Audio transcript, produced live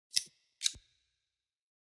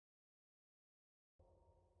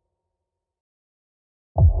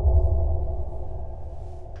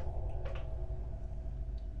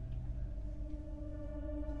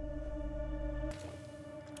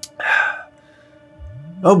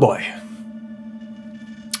Oh boy.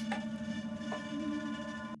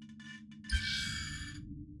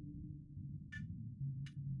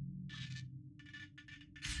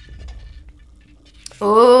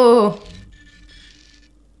 Oh.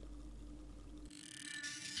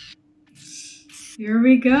 Here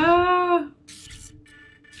we go.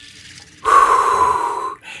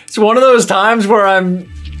 It's one of those times where I'm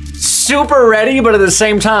super ready, but at the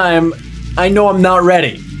same time, I know I'm not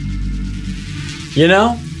ready. You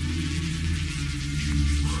know?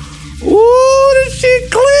 Ooh, this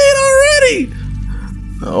shit clean already.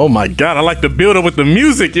 Oh my God, I like the build up with the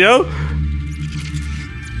music, yo.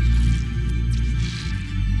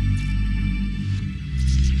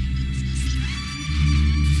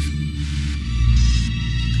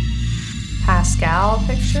 Pascal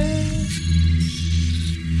picture.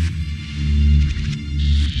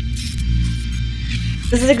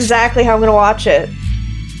 This is exactly how I'm gonna watch it.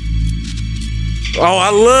 Oh, I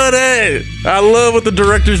love that. I love what the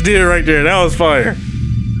directors did right there. That was fire.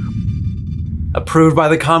 Approved by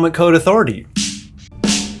the Comic Code Authority.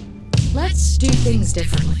 Let's do things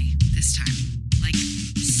differently this time. Like,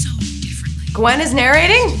 so differently. Gwen is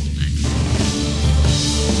narrating?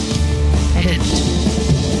 I didn't.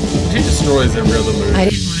 She destroys every other movie. I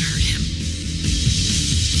didn't want to hurt him.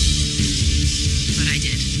 But I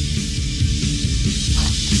did.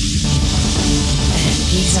 And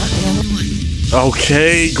he's not the only one.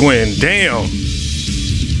 Okay, Gwen, damn.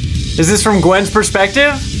 Is this from Gwen's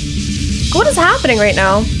perspective? What is happening right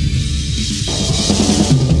now? Hey!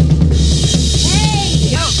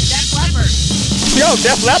 Yo, Def Leppard! Yo,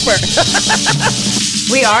 Def Leppard!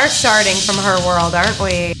 We are starting from her world, aren't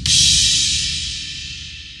we?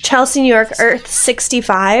 Chelsea, New York, Earth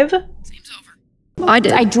 65.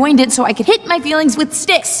 I joined it so I could hit my feelings with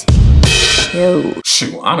sticks.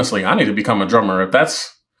 Shoot, honestly, I need to become a drummer.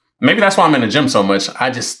 Maybe that's why I'm in the gym so much.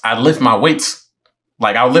 I lift my weights.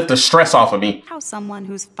 Like, I'll lift the stress off of me. How someone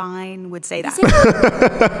who's fine would say that.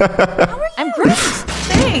 I'm great.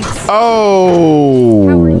 Thanks. Oh.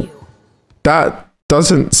 How are you? That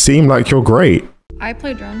doesn't seem like you're great. I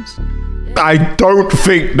play drums. I don't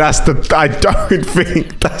think that's the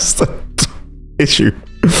issue.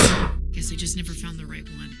 Guess I just never found the right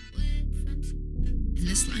one. In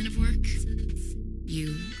this line of work,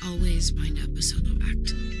 you always wind up a solo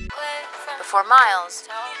act. Before Miles.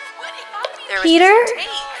 Peter? I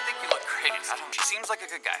think you look great. She seems like a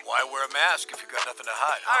good guy. Why wear a mask if you got nothing to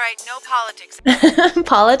hide? All right, no politics.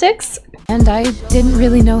 Politics? And I didn't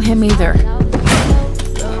really know him either.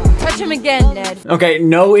 Touch him again, Ned. Okay,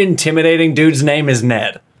 no intimidating dude's name is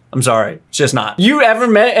Ned. I'm sorry, it's just not. You ever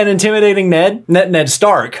met an intimidating Ned? Ned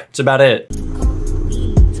Stark. It's about it.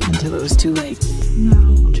 Until it was too late.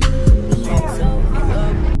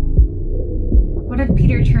 What did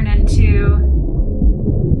Peter turn into?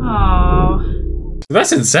 Oh.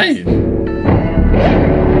 That's insane.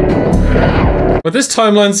 But this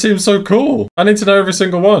timeline seems so cool. I need to know every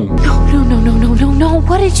single one. No.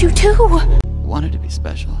 What did you do? Wanted to be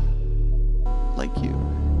special. Like you.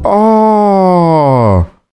 Oh.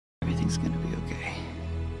 Everything's gonna be okay.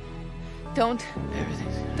 Don't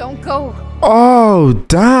Everything's... go. Oh,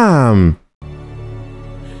 damn.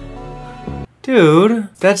 Dude,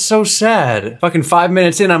 that's so sad. Fucking 5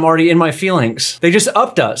 minutes in, I'm already in my feelings. They just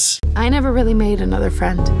upped us. I never really made another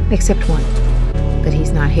friend, except one. But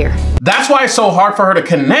he's not here. That's why it's so hard for her to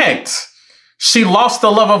connect. She lost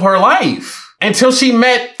the love of her life until she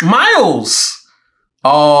met Miles.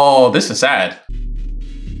 Oh, this is sad.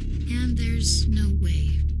 And there's no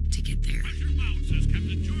way to get there. Says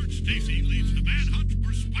Captain George Stacy leads the manhunt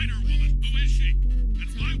for Spider-Woman. Who is she? And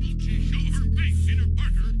why won't she show her face, Peter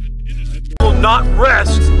Parker? I will not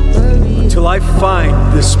rest until I find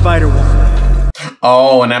this Spider-Woman.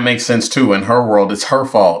 Oh, and that makes sense too. In her world, it's her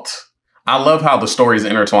fault. I love how the stories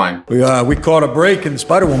intertwine. We caught a break in the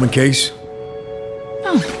Spider-Woman case.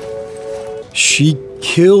 Oh. She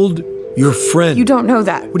killed your friend. You don't know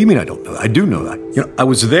that. What do you mean I don't know that? I do know that. You know, I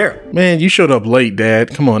was there. Man, you showed up late,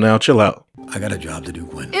 Dad. Come on now, chill out. I got a job to do,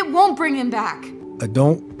 Gwen. It won't bring him back. I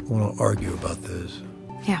don't want to argue about this.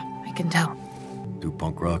 Yeah, I can tell. Do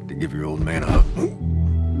punk rock to give your old man a hug.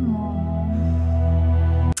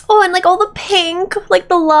 Oh, and like all the pink, like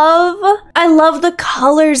the love. I love the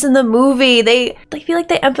colors in the movie. I feel like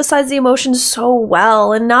they emphasize the emotions so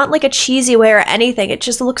well and not like a cheesy way or anything. It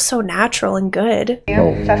just looks so natural and good.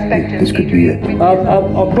 This could be it.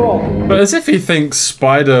 I'll call. But as if he thinks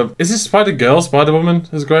Is this Spider-Girl, Spider-Woman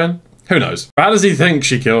is Gwen? Who knows? How does he think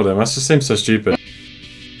she killed him? That just seems so stupid.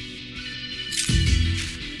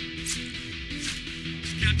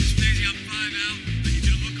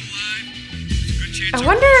 I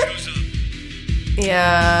wonder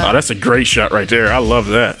Yeah. Oh, that's a great shot right there. I love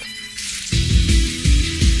that.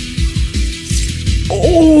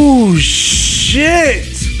 Oh, shit.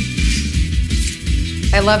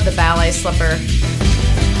 I love the ballet slipper.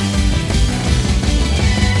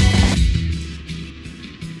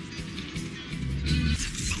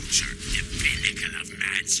 Vulture, the pinnacle of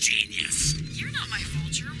man's genius. You're not my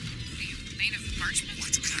vulture. What are you, made of parchment?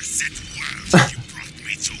 What cursed world you brought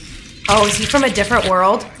me to? Oh, is he from a different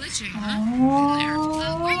world? Glitching, huh? There.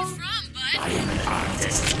 Where are you from, bud?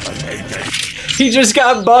 He just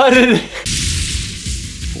got butted.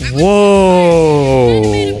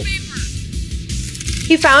 Whoa.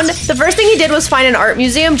 He found, the first thing he did was find an art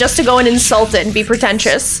museum just to go and insult it and be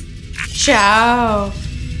pretentious. Ciao. Oh,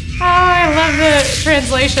 I love the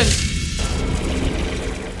translation.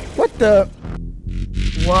 What the?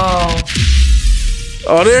 Whoa.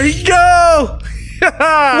 Oh, there you go.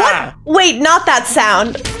 What? Wait, not that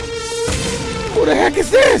sound. Who the heck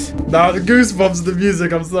is this? Nah, goosebumps the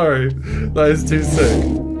music, I'm sorry. That is too sick.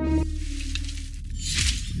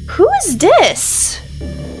 Who is this?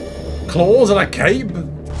 Claws and a cape?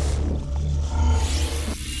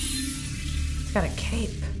 He's got a cape.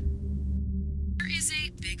 There is a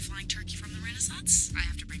big flying turkey from the Renaissance. I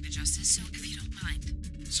have to bring the justice, so if you don't mind.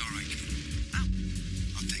 It's alright, I'll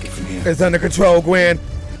take it from here. It's under control, Gwen.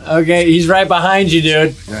 Okay, he's right behind you,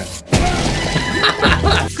 dude. Could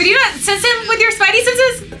you not sense him with your spidey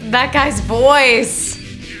senses? That guy's voice.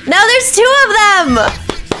 Now there's two of them.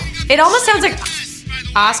 It almost sounds like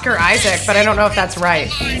Oscar Isaac, but I don't know if that's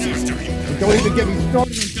right. Don't even get me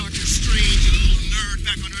started. Doctor Strange, a little nerd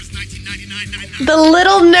back on Earth 1999. The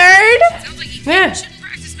little nerd? Yeah.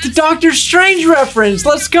 The Doctor Strange reference.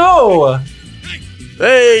 Let's go.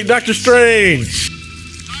 Hey, Doctor Strange.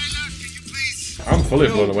 I'm fully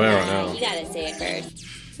blown away right now. You gotta say it first.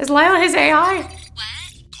 Is Lila his AI?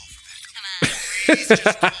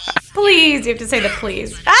 Please, you have to say the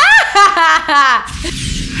please.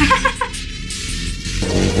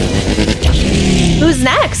 Who's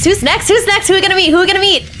next? Who's next? Who's next? Who are we gonna meet? Who are we gonna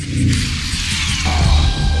meet?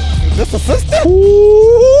 This a sister?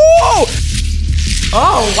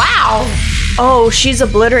 Oh, wow. Oh, she's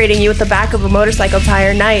obliterating you with the back of a motorcycle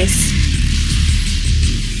tire. Nice.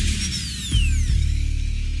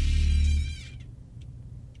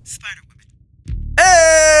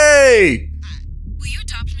 Hey! Will you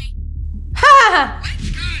adopt me? Ha!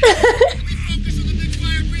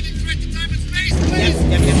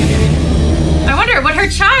 I wonder, would her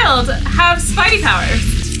child have spidey powers?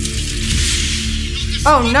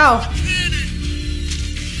 Oh, no.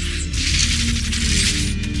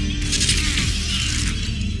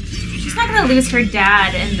 She's not gonna lose her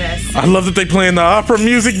dad in this. I love that they playing the opera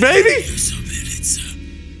music, baby.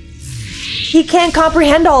 He can't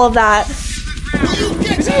comprehend all of that.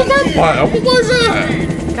 Is he a vampire? What was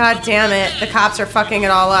that? God damn it. The cops are fucking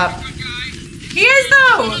it all up. He is,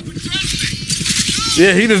 though!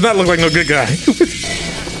 Yeah, he does not look like no good guy.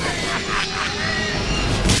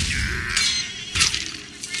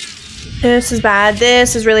 This is bad.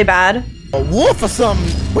 This is really bad. A wolf or something?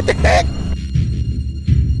 What the heck?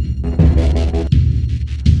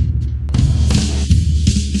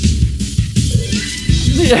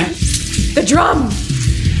 The drum!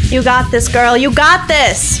 You got this, girl. You got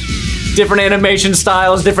this. Different animation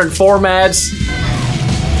styles, different formats.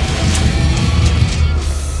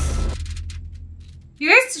 You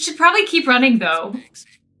guys should probably keep running, though.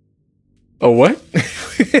 Oh, what?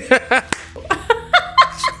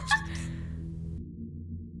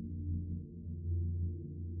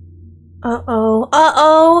 Uh-oh.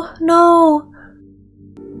 Uh-oh. No.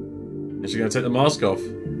 Is she gonna take the mask off?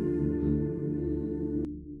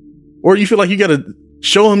 Or you feel like you gotta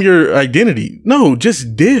show him your identity. No,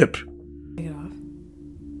 just dip. Take it off.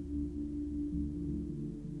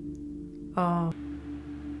 Oh.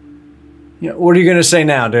 Yeah, what are you gonna say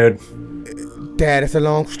now, dude? Dad, it's a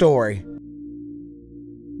long story.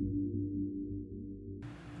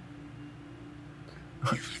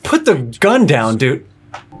 Put the gun down, dude.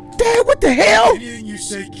 Dad, what the hell? You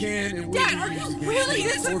say can and Dad, are you really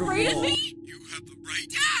this afraid of me? You have the right.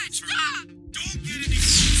 Dad, stop! Don't get any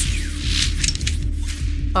closer.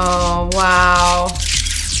 Oh, wow.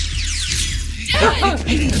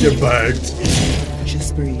 You're bugged.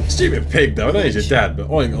 Just breathe. Stupid pig, though. I know he's your dad, but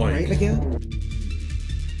oink oink. Right, Miguel?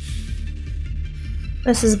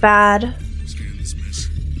 This is bad.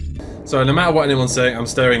 So no matter what anyone's saying, I'm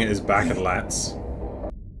staring at his back and lats.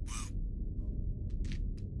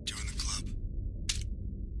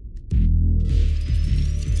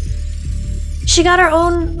 She got her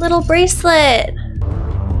own little bracelet.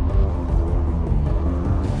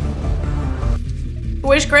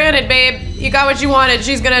 Was Wish granted, babe. You got what you wanted.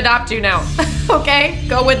 She's gonna adopt you now. Okay?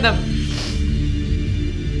 Go with them.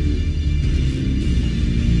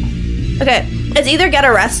 Okay, it's either get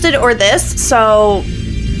arrested or this, so...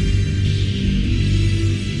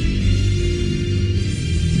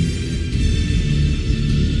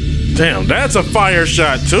 Damn, that's a fire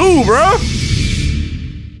shot too, bro.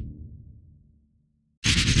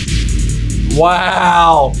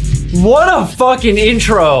 Wow. What a fucking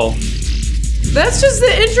intro. That's just the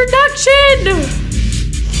introduction.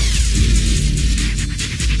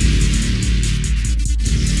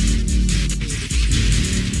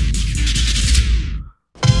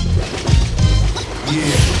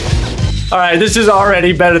 All right, this is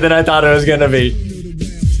already better than I thought it was gonna be.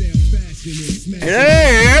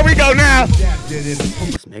 Hey, here we go now.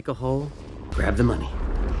 Let's make a hole, grab the money.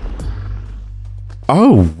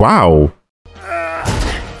 Oh, wow.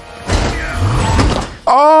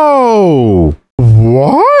 Oh,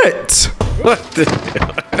 what? What the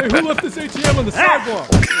hell? Hey, who left this ATM on the sidewalk?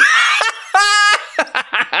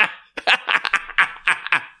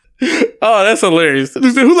 Oh, that's hilarious.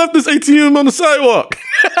 Who left this ATM on the sidewalk?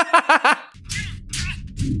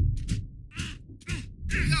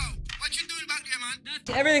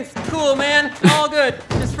 Everything's cool, man. All good.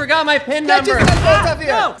 Just forgot my PIN number.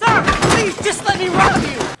 No, sir, please, just let me rob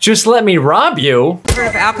you. Just let me rob you? Heard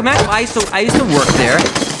of Alchemax? I used to work there.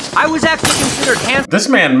 I was actually considered handsome. This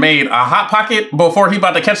man made a hot pocket before he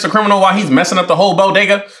about to catch the criminal while he's messing up the whole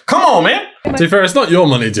bodega. Come on, man. To be fair, it's not your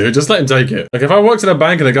money, dude. Just let him take it. Like, if I worked at a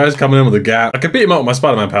bank and the guy's coming in with a gap, I could beat him up with my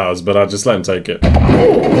Spider-Man powers, but I'd just let him take it.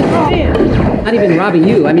 Not even robbing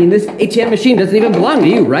you. I mean, this ATM machine doesn't even belong to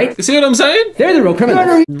you, right? You see what I'm saying? They're the real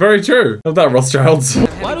criminals. Very true. Love that, Rothschilds.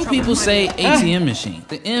 Why do people say ATM machine?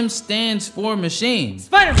 The M stands for machine.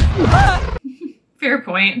 Spider-Man. Fair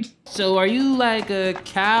point. So are you like a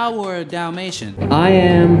cow or a Dalmatian? I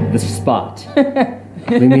am the Spot.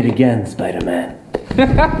 We meet again, Spider-Man.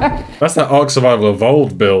 That's that Ark Survival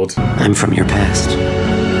Evolved build. I'm from your past.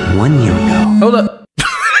 1 year ago. Hold up.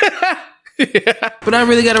 Yeah. But I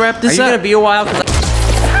really gotta wrap this up. Are you gonna be a while?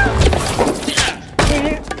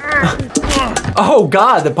 Oh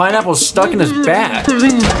God, the pineapple's stuck in his back.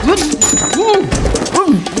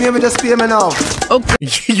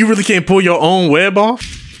 Okay. You really can't pull your own web off?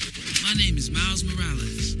 My name is Miles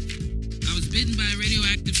Morales. I was bitten by a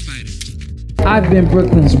radioactive spider. I've been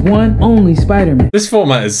Brooklyn's one only Spider-Man. This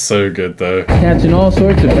format is so good, though. Catching all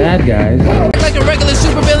sorts of bad guys. Like a regular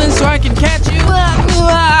supervillain so I can catch you.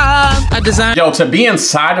 I designed... Yo, to be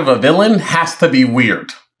inside of a villain has to be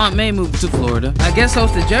weird. Aunt May moved to Florida. I guess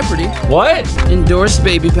hosted Jeopardy. What? Endorsed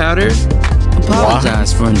baby powder.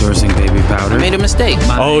 Apologize for endorsing baby powder. Made a mistake.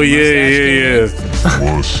 Oh, yeah.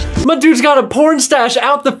 My dude's got a porn stash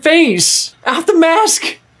out the face. Out the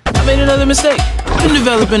mask. I made another mistake. I'm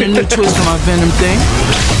developing a new twist on my Venom thing.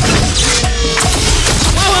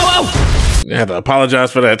 Whoa! You had to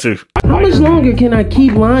apologize for that, too. How much longer can I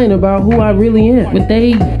keep lying about who I really am? Would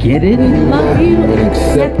they get it and love you and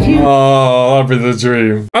accept you? Oh, that'd be the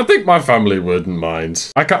dream. I think my family wouldn't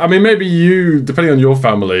mind. I mean, maybe you, depending on your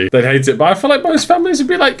family, they'd hate it, but I feel like most families would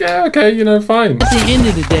be like, yeah, okay, you know, fine. At the end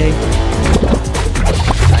of the day,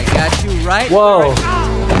 I got you right. Whoa.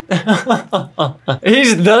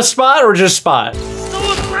 He's the Spot or just Spot?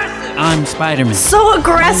 I'm Spider-Man. So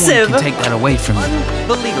aggressive. No one can take that away from me.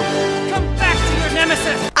 Unbelievable.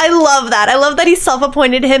 I love that. I love that he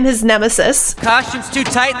self-appointed him his nemesis. Costume's too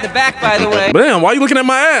tight in the back, by the way. Man, why are you looking at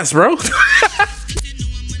my ass, bro?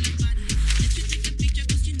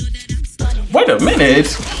 Wait a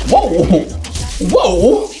minute. Whoa.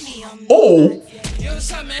 Whoa. Oh.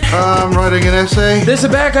 I'm writing an essay. There's a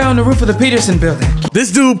bad guy on the roof of the Peterson building.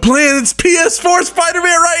 This dude playing PS4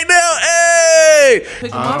 Spider-Man right now. Hey!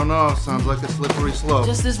 I don't know. Sounds like a slippery slope.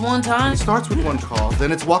 Just this one time? It starts with one call,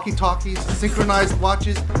 then it's walkie-talkies, synchronized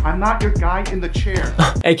watches. I'm not your guy in the chair.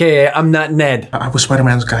 AKA, I'm not Ned. I was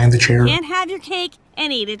Spider-Man's guy in the chair. Can't have your cake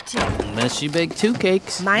and eat it too. Unless you bake 2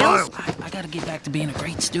 cakes. Miles? I gotta get back to being a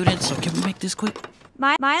great student, so can we make this quick?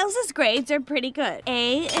 Miles's grades are pretty good.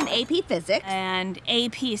 A in AP Physics and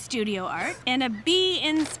AP Studio Art and a B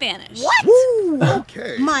in Spanish. What? Woo,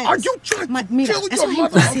 okay. Miles. Are you trying to kill your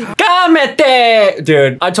mother? Cámete!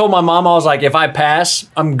 Dude, I told my mom, I was like, if I pass,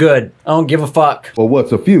 I'm good. I don't give a fuck. Well,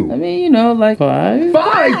 what's a few? I mean, you know, like 5.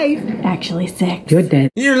 5? Actually 6. Good dad.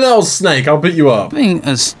 You little snake, I'll beat you up. Having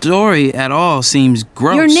a story at all seems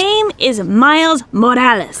gross. Your name is Miles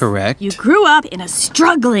Morales. Correct. You grew up in a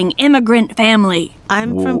struggling immigrant family.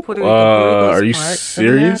 I'm from Puerto Rico. Are you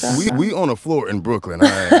serious? We on a floor in Brooklyn.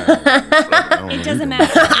 It doesn't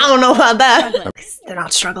matter. I don't know about that. They're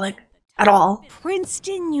not struggling. at all.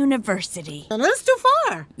 Princeton University. That's too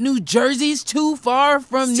far. New Jersey's too far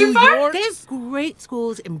from New York. There's great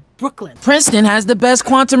schools in Brooklyn. Princeton has the best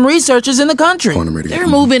quantum researchers in the country. They're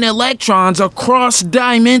moving electrons across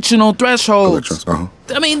dimensional thresholds.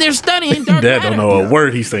 I mean, they're studying dark Dad matter. don't know a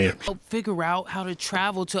word he's saying. Figure out how to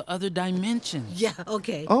travel to other dimensions. Yeah,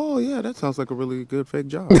 okay. Oh, yeah, that sounds like a really good fake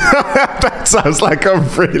job. That sounds like a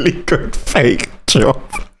really good fake job.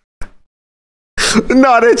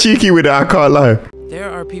 No, they're cheeky with it, I can't lie.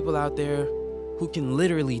 There are people out there who can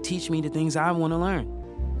literally teach me the things I want to learn.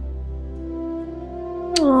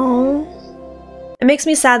 Oh, it makes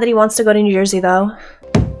me sad that he wants to go to New Jersey, though.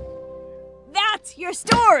 That's your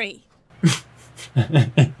story.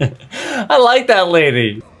 I like that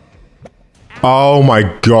lady. Oh my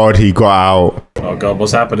god, he got out. Oh god,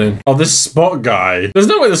 what's happening? Oh, this Spot guy. There's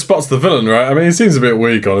no way the Spot's the villain, right? I mean, he seems a bit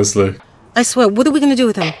weak, honestly. I swear, what are we gonna do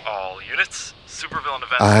with him? All units, supervillain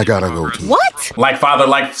event. I gotta go too. What? Like father,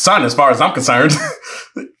 like son, as far as I'm concerned.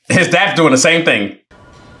 His dad's doing the same thing.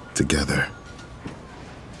 Together.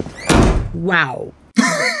 Wow.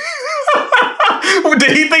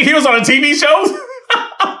 Did he think he was on a TV show?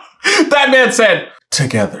 That man said,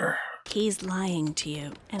 together. He's lying to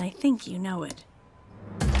you, and I think you know it.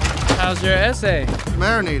 How's your essay?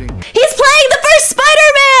 Marinating. He's playing the first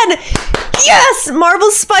Spider-Man! Yes!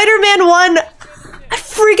 Marvel's Spider-Man 1. I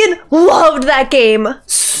freaking loved that game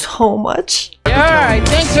so much. Yeah, alright,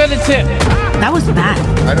 thanks for the tip. That was bad.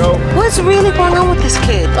 I know. What's really going on with this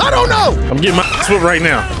kid? I don't know. I'm getting my ass whipped right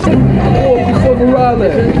now.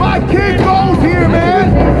 My kid goes here,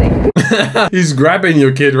 man. He's grabbing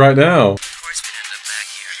your kid right now.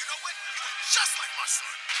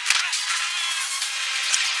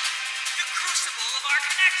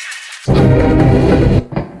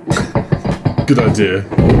 Good idea.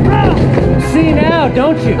 See now,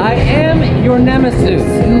 don't you? I am your nemesis.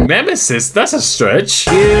 Nemesis? That's a stretch.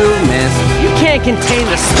 You missed. You can't contain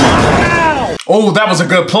the storm. Oh, that was a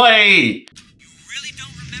good play. You really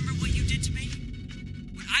don't remember what you did to me?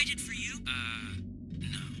 What I did for you?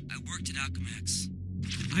 No. I worked at Alchemax.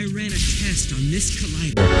 I ran a test on this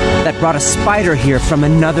collider. That brought a spider here from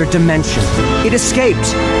another dimension. It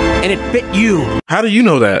escaped, and it bit you. How do you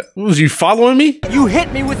know that? Was you following me? You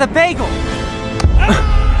hit me with a bagel.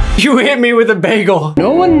 You hit me with a bagel.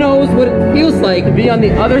 No one knows what it feels like to be on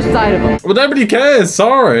the other side of him. Well, nobody cares.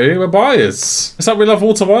 Sorry, we're biased. It's like we love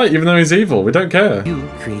Walter White, even though he's evil. We don't care. You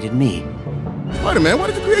created me. Spider-Man, why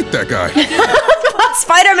did you create that guy?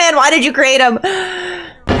 Spider-Man, why did you create him?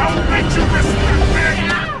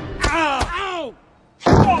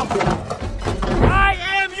 I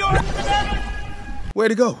am your.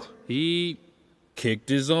 Where'd he go? He kicked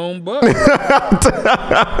his own butt.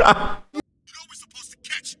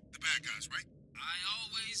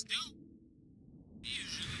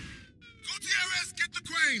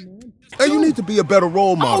 Hey, you need to be a better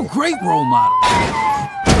role model. Oh, great role model.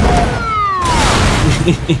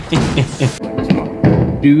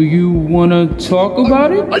 Do you want to talk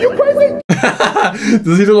about it? Are you crazy?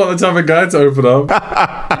 Does he look like the type of guy to open up?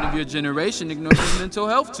 None of your generation ignores his mental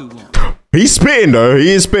health too long. He's spitting though.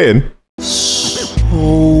 He is spitting.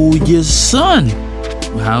 Oh, your son.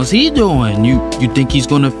 How's he doing? You think he's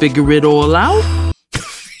gonna figure it all out?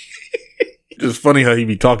 It's funny how he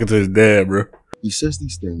be talking to his dad, bro. He says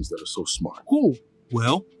these things that are so smart. Cool.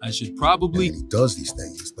 Well, I should probably. And he does these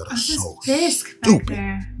things that are so Disc back stupid.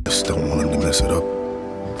 there. Just don't want him to mess it up.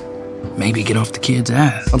 Maybe get off the kid's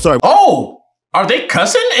ass. I'm sorry. Oh, are they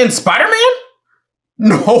cussing in Spider-Man?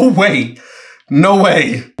 No way. No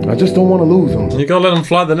way. I just don't want to lose him. You gotta let him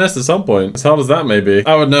fly the nest at some point. As hard as that may be.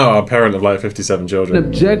 I would know a parent of like 57 An children.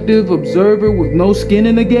 objective observer with no skin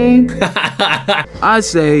in the game? I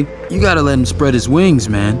say, you gotta let him spread his wings,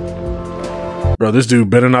 man. Bro, this dude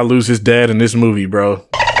better not lose his dad in this movie, bro.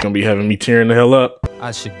 Gonna be having me tearing the hell up.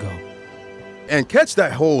 I should go. And catch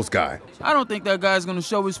that holes guy. I don't think that guy's gonna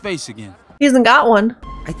show his face again. He hasn't got one.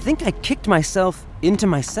 I think I kicked myself into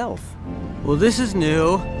myself. Well, this is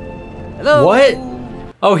new. Hello? What?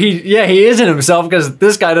 Oh, he isn't himself because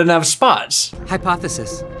this guy doesn't have spots.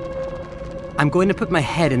 Hypothesis. I'm going to put my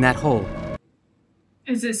head in that hole.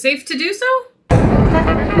 Is it safe to do so?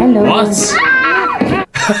 Hello. What?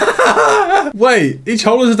 Wait, each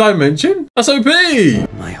hole is a dimension? That's OP!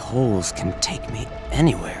 My holes can take me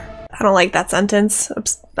anywhere. I don't like that sentence.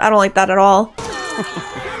 I don't like that at all.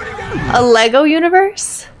 A Lego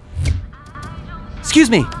universe?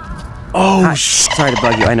 Excuse me. Oh, Hi. Sorry to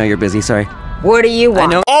bug you. I know you're busy. Sorry. What do you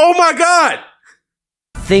want? I know. Oh my god!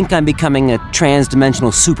 Think I'm becoming a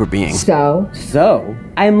trans-dimensional super being. So,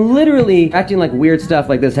 I'm literally acting like weird stuff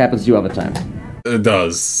like this happens to you all the time. It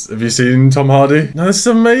does. Have you seen Tom Hardy? No, this is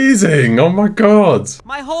amazing. Oh my god.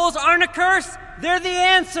 My holes aren't a curse. They're the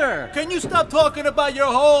answer. Can you stop talking about your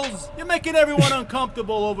holes? You're making everyone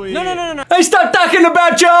uncomfortable over here. No. Hey, stop talking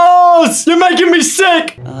about your holes! You're making me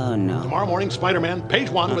sick! Oh, no. Tomorrow morning, Spider-Man, page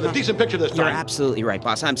 1 with a decent picture this time. You're absolutely right,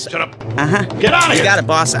 boss. Shut up. Get out of here. You got it,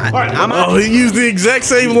 boss. Oh, he used the exact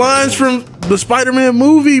same lines from the Spider-Man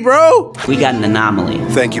movie, bro. We got an anomaly.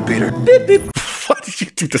 Thank you, Peter. Why did you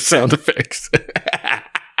do the sound effects?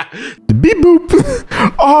 Beep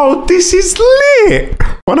boop. Oh, this is lit.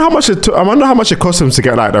 I wonder how much it cost them to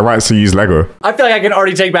get like the rights to use Lego. I feel like I can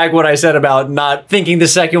already take back what I said about not thinking the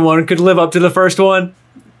second one could live up to the first one.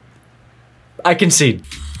 I concede.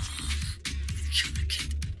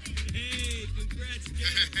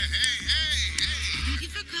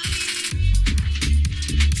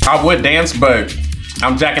 I would dance, but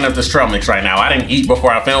I'm jacking up this trail mix right now. I didn't eat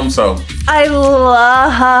before I filmed, so. I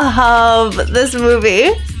love this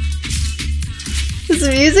movie. This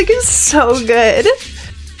music is so good.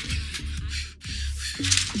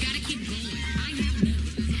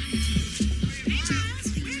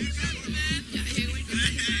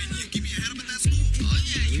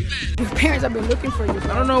 Your parents have been looking for you.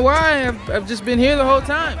 I don't know why. I've just been here the whole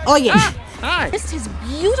time. Oh, yeah. Hi. This is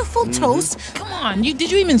beautiful toast. Come on, did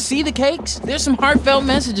you even see the cakes? There's some heartfelt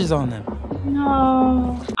messages on them.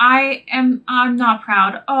 No, I'm not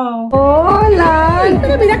proud. Oh.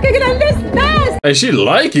 Hola. Mira qué grande estás. Hey, she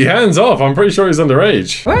likey, hands off. I'm pretty sure he's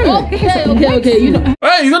underage. Okay. You know.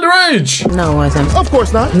 Hey, he's underage! No, I wasn't. Of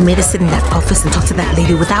course not. You made us sit in that office and talk to that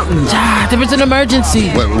lady without me. There was an emergency.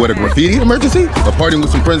 What, a graffiti emergency? A party with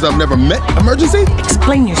some friends I've never met emergency?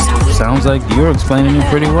 Explain yourself. Sounds like you're explaining it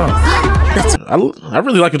pretty well. I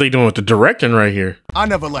really like what they're doing with the directing right here. I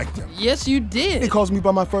never liked him. Yes, you did. He calls me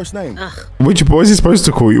by my first name. Which boy is he supposed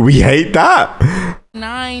to call you? We hate that.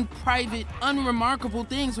 9 private, unremarkable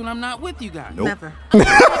things when I'm not with you guys. Nope. Never.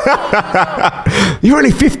 You're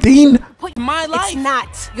only 15. My life. It's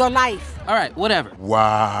not your life. All right, whatever.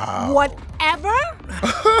 Wow. Whatever?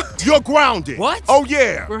 You're grounded. What? Oh,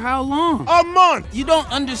 yeah. For how long? A month. You don't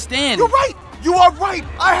understand. You're right. You are right.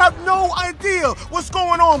 I have no idea what's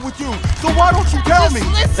going on with you. So why don't you tell me?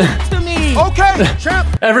 Listen to me. Okay, champ.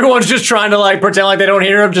 Everyone's just trying to like pretend like they don't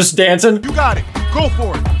hear him, just dancing. You got it. Go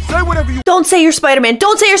for it. Say whatever you. Don't say you're Spider-Man.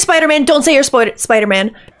 Don't say you're Spider-Man. Don't say you're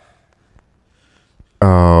Spider-Man.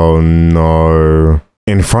 Oh no.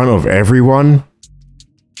 In front of everyone? All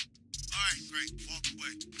right, great. Walk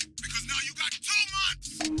away. Because now you got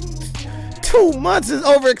 2 months. 2 months is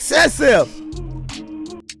over excessive.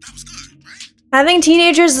 That was good, right? Having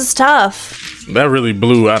teenagers is tough. That really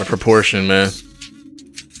blew out of proportion, man.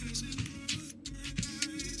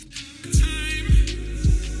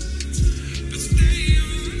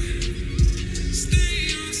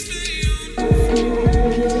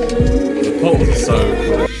 Oh, so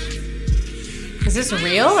cool. Is this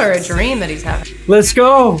real or a dream that he's having? Let's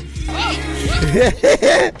go.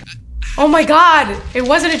 Oh my god, it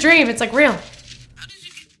wasn't a dream, it's like real.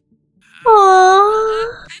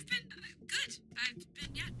 Aww. I've been good. I've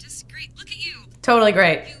been, just great. Look at you. Totally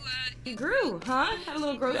great. You grew, huh? Had a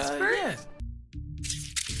little growth spurt? Yeah.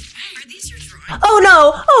 Are these your drawings? Oh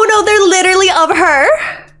no. Oh no, they're literally of her.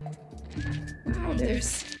 Oh,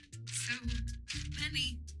 there's So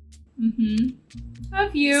many.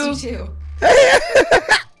 Of you. you too.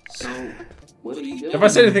 What are you doing? If I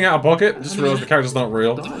say anything out of pocket, just realize the character's not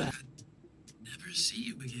real. Never see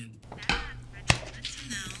you again.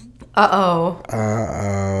 Uh-oh.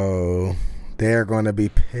 Uh-oh. They're gonna be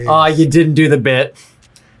pissed. Oh, you didn't do the bit.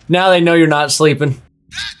 Now they know you're not sleeping.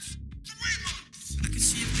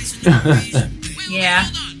 Yeah.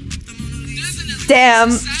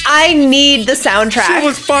 Damn. I need the soundtrack. She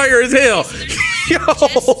was fire as hell. Yo.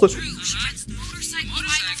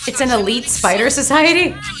 It's an elite spider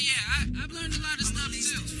society?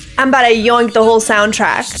 I'm about to yoink the whole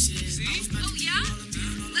soundtrack.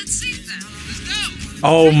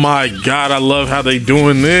 Oh my god, I love how they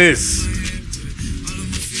doing this.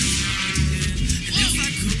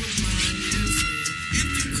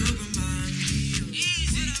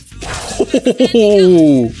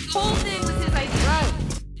 Oh. Whole thing was his idea.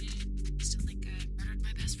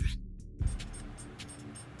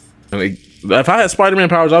 Like, if I had Spider-Man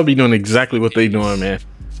powers, I'd be doing exactly what they doing, man.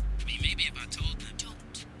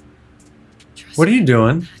 What are you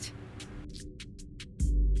doing?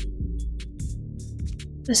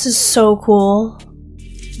 This is so cool.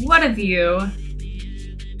 What of you?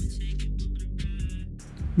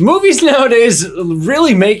 Movies nowadays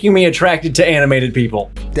really making me attracted to animated people.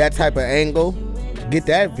 That type of angle, get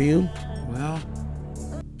that view. Well,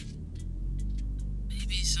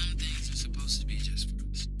 Maybe some things are supposed to be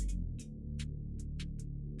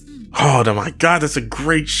Oh my God, that's a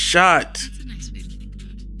great shot.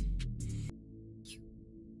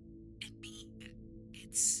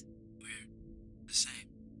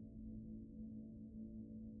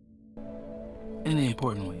 In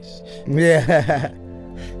important ways. Yeah.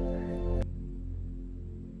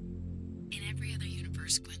 In every other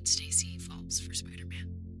universe, Gwen Stacy falls for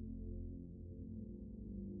Spider-Man.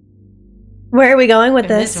 Where are we going with In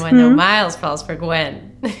this? this one, though, Miles falls for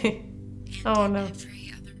Gwen. Oh no.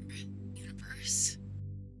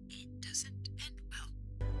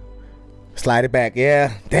 Slide it back.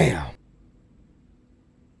 Yeah. Damn.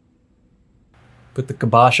 Put the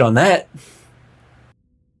kibosh on that.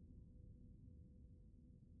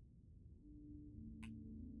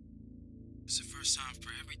 It's the first time for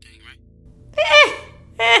everything,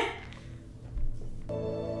 right?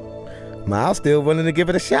 Miles still willing to give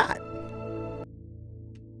it a shot.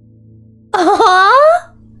 Aww.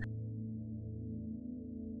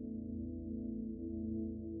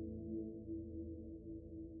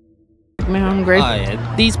 Man, I'm hungry. Oh,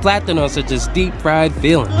 yeah. These platanos are just deep fried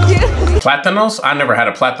feelings. Platanos? I never had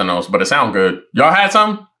a platanos, but it sound good. Y'all had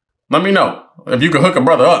some? Let me know if you could hook a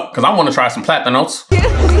brother up, because I want to try some platanos.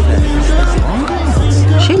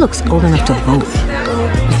 She looks old enough to vote.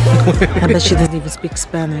 I bet she doesn't even speak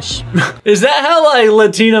Spanish. Is that how like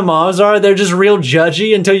Latina moms are? They're just real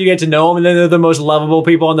judgy until you get to know them, and then they're the most lovable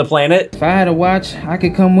people on the planet. If I had a watch, I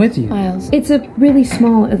could come with you. Miles, it's a really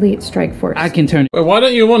small elite strike force. I can turn. Wait, why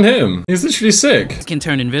don't you want him? He's literally sick. I can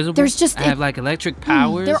turn invisible. There's just I have like electric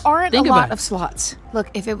powers. There aren't Think a lot about of slots. Look,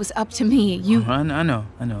 if it was up to me, you. I know.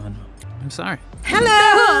 I'm sorry.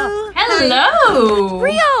 Hello. Hello.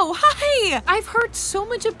 Rio, hi. I've heard so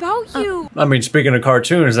much about you. I mean, speaking of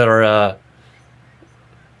cartoons that are,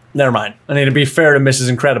 never mind. I need to be fair to Mrs.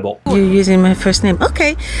 Incredible. You're using my first name.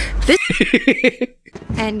 Okay.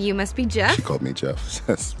 And you must be Jeff? She called me Jeff.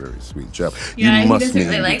 That's very sweet, Jeff. Yeah, you he must doesn't mean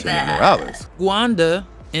really like Lieutenant that. Morales. Wanda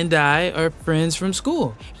and I are friends from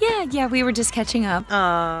school. Yeah, we were just catching up.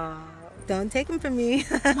 Don't take him from me.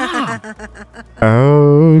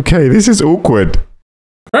 Okay, this is awkward.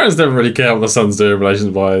 Parents don't really care what the sons do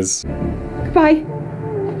relations-wise. Goodbye.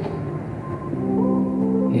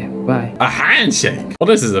 Yeah, bye. A handshake? What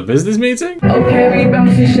is this, a business meeting? Okay, we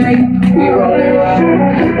bounce and shake. We roll it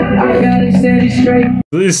around. I got it steady straight.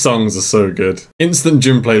 These songs are so good. Instant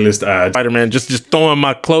gym playlist ad. Spider-Man, just throwing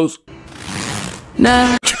my clothes.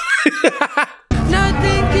 Nah.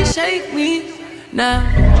 Nothing can shake me. Nah.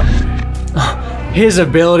 His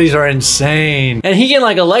abilities are insane. And he can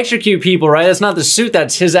like electrocute people, right? That's not the suit,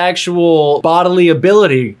 that's his actual bodily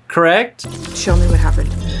ability, correct? Show me what happened.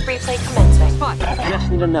 Replay commencing. I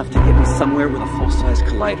just need enough to get me somewhere with a full-size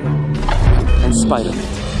collider. And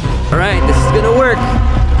Spider-Man. Alright, this is gonna work.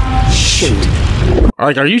 Shoot.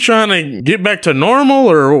 Like, are you trying to get back to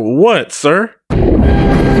normal or what, sir?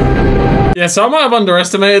 Yeah, so I might have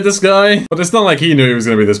underestimated this guy, but it's not like he knew he was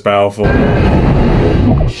going to be this powerful.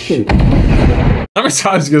 Shoot. How many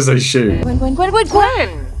times are you going to say shoot?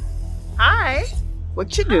 Gwen. Hi.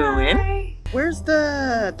 What you doing? Where's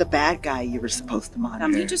the bad guy you were supposed to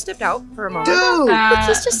monitor? He just stepped out for a moment. Dude!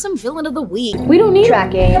 He's just some villain of the week. We don't need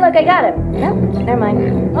tracking. Look, I got him. No, never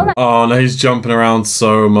mind. Hold on. Oh, no, he's jumping around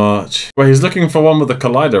so much. Wait, he's looking for one with the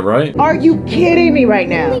collider, right? Are you kidding me right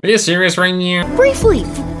now? Are you serious right now? Briefly,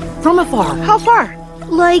 from afar. How far?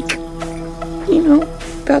 Like, you know,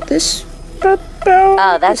 about this.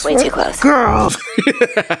 Oh, that's way too close. Girl!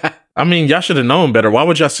 I mean, y'all should have known better. Why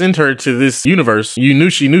would y'all send her to this universe? You knew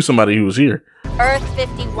she knew somebody who was here. Earth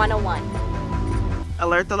 5101.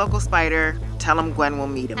 Alert the local spider. Tell him Gwen will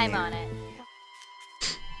meet him I'm there. on it.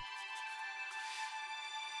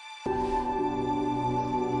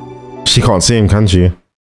 She can't see him, can she?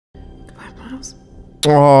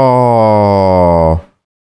 Oh.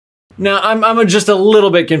 Now, I'm just a little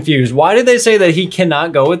bit confused. Why did they say that he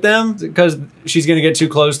cannot go with them? Because she's gonna get too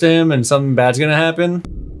close to him and something bad's gonna happen?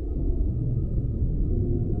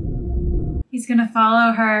 He's gonna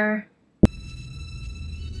follow her.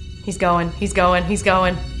 He's going.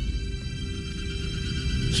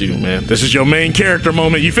 Shoot, man. This is your main character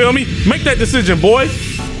moment. You feel me? Make that decision, boy.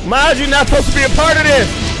 Miles, you're not supposed to be a part of this.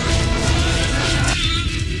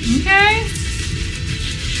 Okay.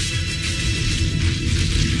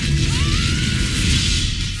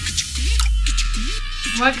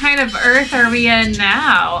 What kind of Earth are we in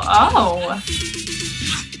now? Oh.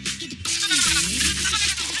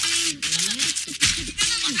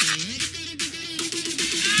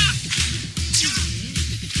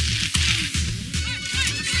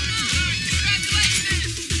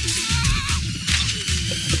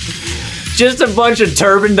 Just a bunch of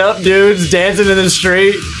turbaned up dudes dancing in the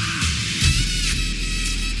street.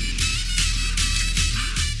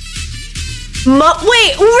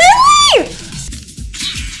 Wait, really?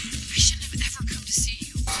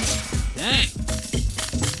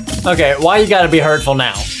 Okay, why you gotta be hurtful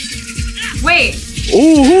now? Wait.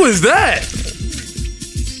 Ooh, who is that? This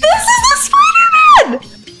is the Spider-Man!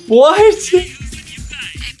 What?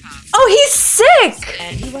 Oh, he's sick!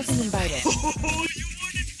 And he wasn't invited.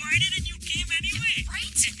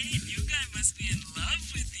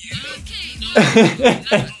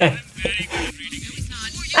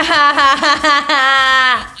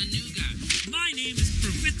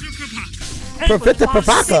 Professor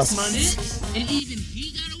Papaka.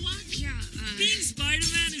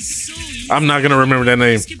 I'm not gonna remember that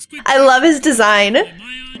name. I love his design.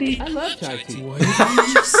 I love chai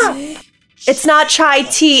tea. It's not chai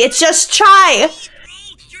tea, it's just chai.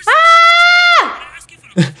 Ah!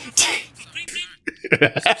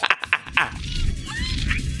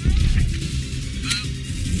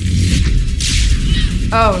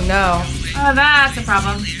 Oh no. Oh, that's a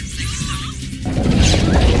problem.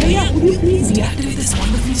 Hey, will you please deactivate this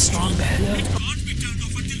wonderfully strong barrier?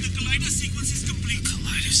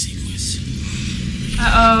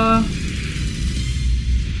 Uh-oh.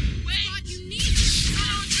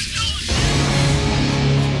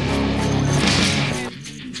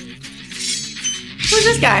 Who's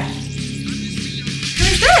this guy?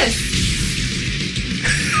 Who's this?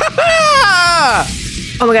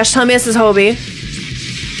 Oh my gosh, tell me this is Hobie.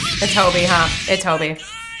 It's Hobie, huh? It's Hobie.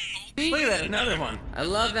 Look at that, another one. I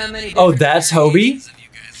love that many. Oh, that's Hobie? He's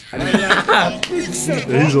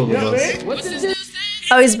on the bus. What's this?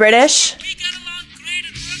 Oh, he's British?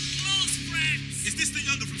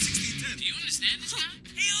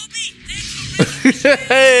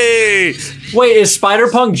 Hey! Wait, is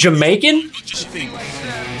Spider-Punk Jamaican?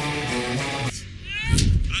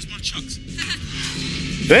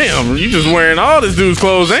 Damn, you just wearing all this dude's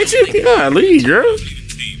clothes, ain't you? Golly, girl.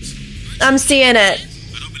 I'm seeing it.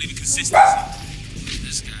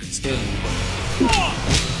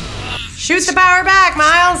 Shoot the power back,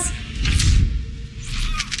 Miles.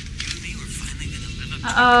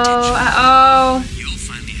 Uh-oh, uh-oh. You'll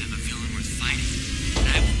finally have a villain worth fighting, and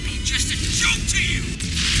I will be just a joke to you!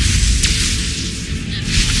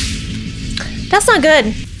 That's not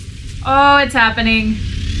good. Oh, it's happening.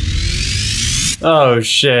 Oh,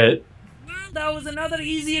 shit. That was another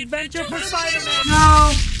easy adventure for Spider-Man.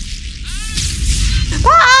 No.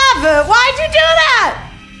 Bob! Why'd you do that?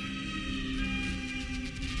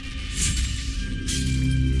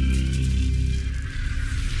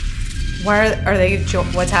 Why are they?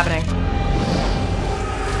 What's happening?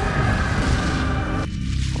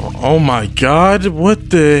 Oh my god,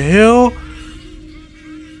 what the hell?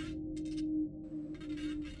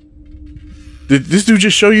 Did this dude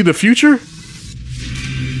just show you the future?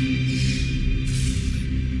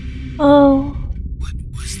 Oh.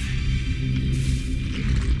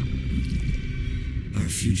 Our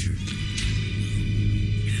future.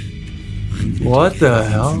 What the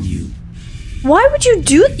hell? Why would you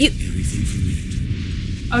do you?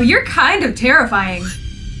 Oh, you're kind of terrifying.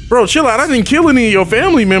 Bro, chill out. I didn't kill any of your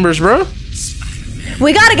family members, bro.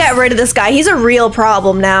 We gotta get rid of this guy. He's a real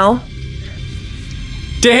problem now.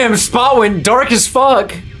 Damn, Spot went dark as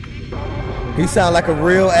fuck. He sound like a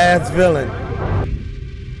real ass villain.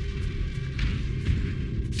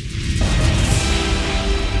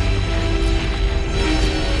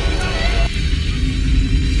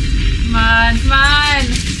 Come on, come on.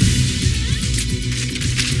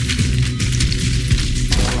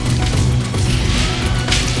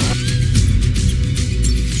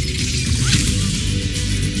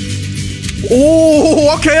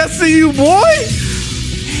 Oh, okay, I see you, boy.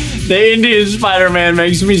 The Indian Spider-Man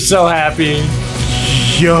makes me so happy.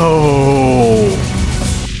 Yo.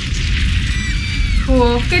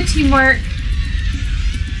 Cool, good teamwork.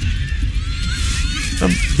 A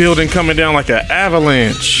building coming down like an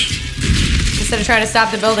avalanche. Instead of trying to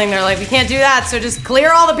stop the building, they're like, we can't do that, so just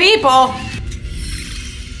clear all the people.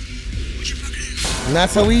 Not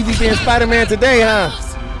so easy being Spider-Man today, huh?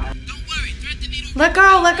 Let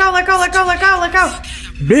go, let go, let go, let go, let go, let go.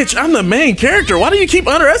 Bitch, I'm the main character. Why do you keep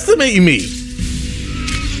underestimating me?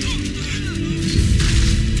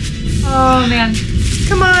 Oh, man.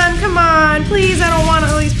 Come on, please, I don't want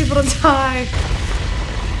all these people to die.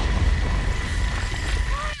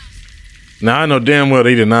 Now I know damn well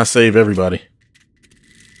they did not save everybody.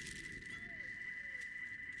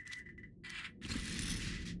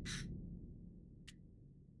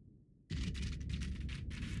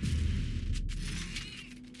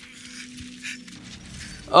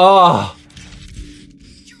 Oh.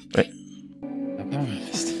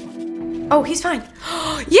 Oh, he's fine.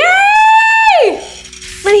 Yay!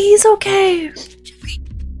 But he's okay.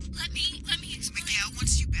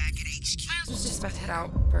 just have to head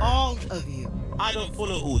out. For... All of you. I don't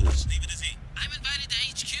follow orders.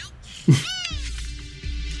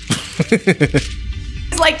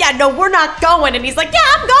 He's like, yeah, no, we're not going. And he's like, yeah,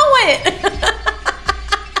 I'm going.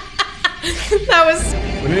 That was...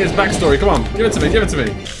 We need his backstory. Come on, give it to me, give it to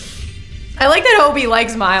me. I like that Obi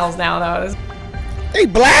likes Miles now, though. Hey,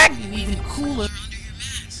 black! Even cooler.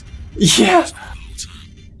 Yeah.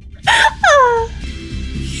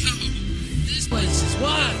 This place is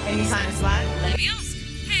wild. Any kind of slide? Let me ask.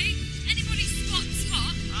 Hey, anybody spot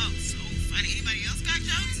Scott? Oh, so funny. Anybody else got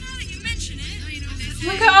jokes? Now that you mention it.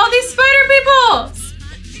 Look at all these spider people.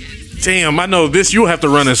 Damn, I know this. You'll have to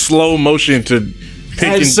run in slow motion to pick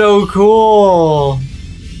and... That's so cool.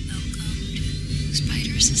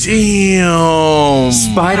 Damn.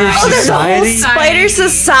 Spider Society? Spider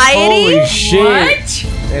Society? Holy shit. What?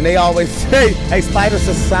 And they always say, hey, Spider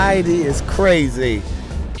Society is crazy.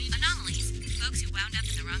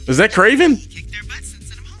 Is that Craven?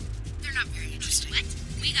 They're not very interesting. What?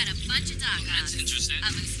 We got a bunch of dog hogs. That's interesting. A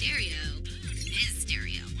Mysterio.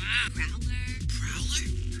 Mysterio. Wow.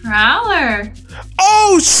 Prowler.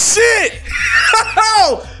 Oh, shit!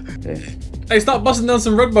 Hey, start busting down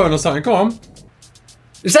some rug bone or something. Come on.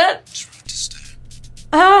 Is that?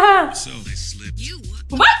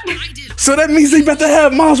 What? So that means they about to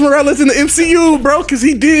have Miles Morales in the MCU, bro, because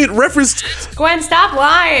he did reference... Gwen, stop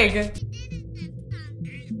lying.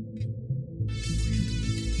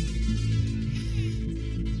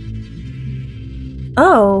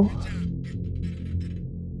 Oh.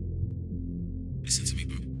 Listen to me,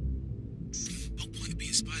 bro. No point of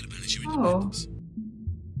being Spider-Man unless you're in your Oh. purpose.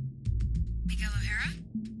 Miguel O'Hara?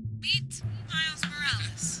 Meet Miles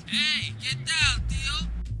Morales. Hey, get down, Theo.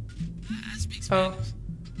 I speak Oh.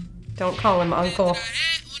 Don't call him uncle.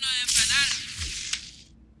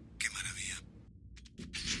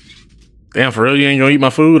 Damn, for real, you ain't gonna eat my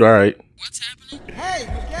food? All right. Hey,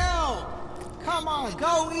 Miguel! Come on,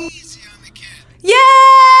 go easy on the kid.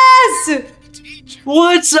 Yes!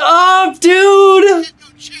 What's up, dude?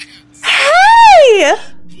 Hey!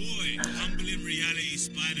 Boy, humbling reality,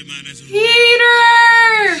 Spider-Man as a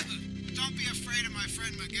Peter! Don't be afraid of my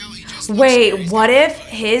friend Miguel. He just Wait, what if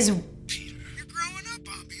his... You're growing up,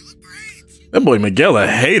 Bobby. You look great. That boy Miguel a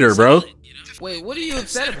hater, bro. Wait, what are you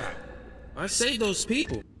upset about? I saved those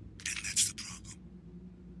people. And that's the problem.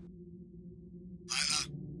 Lila,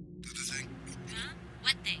 do the thing. Huh?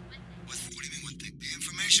 What thing? What do you mean, what thing? The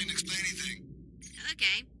information, explaining thing.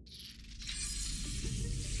 Okay.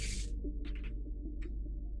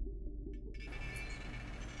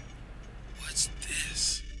 What's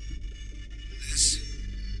this? This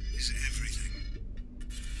is everything.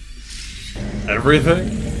 Everything?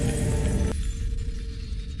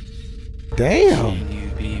 Damn. Can you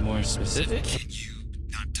be more specific? Can you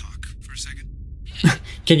not talk for a second?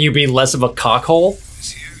 Can you be less of a cockhole?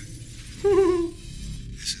 This here?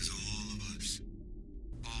 This is all of us.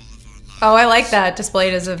 All of our lives. Oh, I like that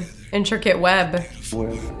displayed as an intricate web.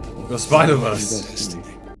 The Spider-Verse. The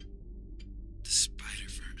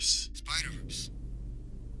Spider-Verse. Spider-Verse.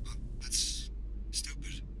 Well, that's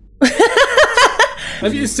stupid.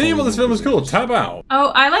 Have you seen what this film is called? Tab out.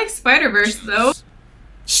 Oh, I like Spider-Verse though.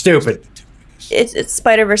 Stupid. It's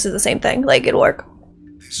Spider-Verse is the same thing. Like, it'll work.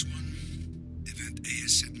 This one, Event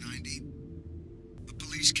ASM-90. A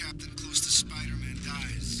police captain close to Spider-Man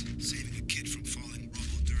dies, saving a kid from falling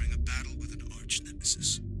rubble during a battle with an arch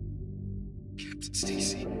nemesis. Captain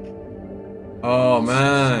Stacy. Oh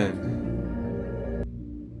man.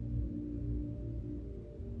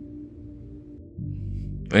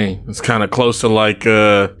 Dang, it's kind of close to like,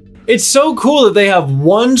 It's so cool that they have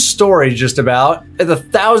one story just about at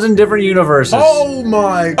 1,000 different universes. Oh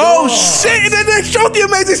my god. oh shit, and then they showed the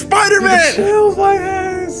Amazing Spider-Man! Chills my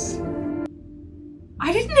ass.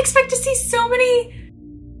 I didn't expect to see so many...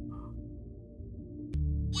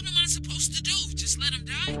 What am I supposed to do? Just let him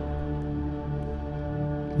die?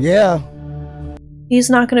 Yeah. He's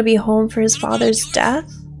not gonna be home for his father's death?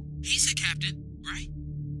 He's a captain, right?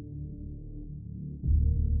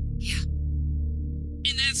 Yeah.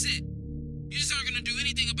 And that's it. You just aren't gonna do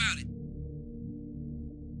anything about it.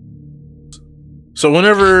 So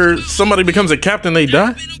whenever somebody becomes a captain, they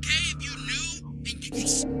die?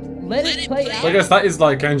 Let it play out. I guess that is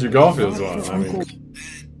like Andrew Garfield's one. I mean,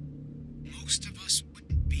 Most of us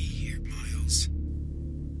wouldn't be here, Miles.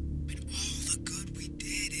 With all the good we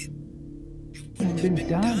did, it wouldn't have been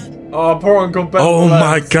done. oh, poor Uncle Ben. Oh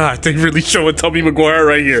my god, they really showing Tobey Maguire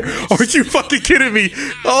right here. Are you fucking kidding me?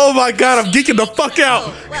 Oh my god, I'm geeking the fuck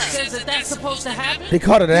out. Says that that's supposed to happen? They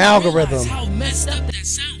called it an algorithm. How messed up that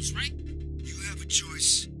sounds, right? You have a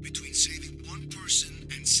choice between saving one person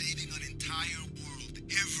and saving an entire world.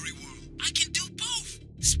 Every world. I can do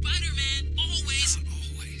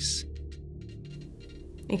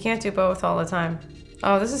You can't do both all the time.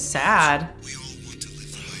 Oh, this is sad. We all want to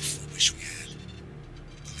live the life we wish we had.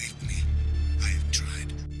 Believe me, I have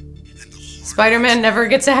tried. And the horror Spider-Man never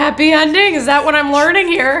gets a happy ending? Is that what I'm learning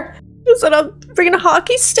here? Is it a freaking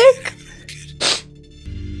hockey stick?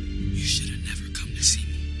 You should have never come to see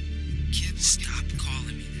me. Kid, stop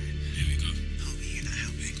calling me that. Here we go. Hobie, you're not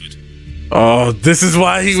helping. Good. Oh, this is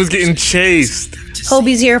why he was getting chased.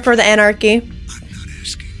 Hobie's here for the anarchy.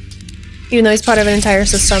 Even though he's part of an entire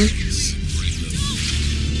system.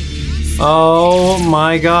 Oh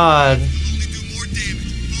my god.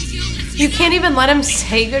 You can't even let him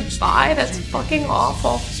say goodbye? That's fucking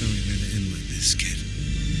awful.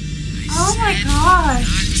 Oh my god.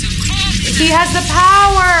 He has the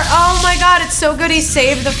power! Oh my god, it's so good he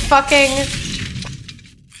saved the fucking...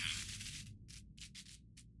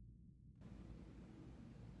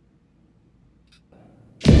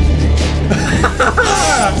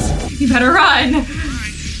 You better run.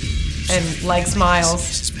 And like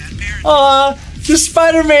smiles. Aw, the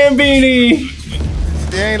Spider-Man beanie.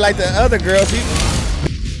 They ain't like the other girls. Okay,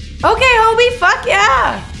 Hobie, fuck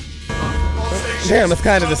yeah! Damn, it's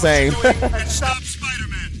kind of the same. Stop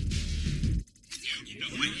Spider-Man.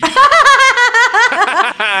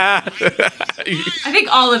 I think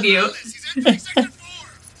all of you.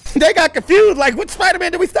 They got confused. Like, which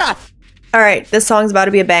Spider-Man did we stop? All right, this song's about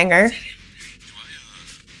to be a banger.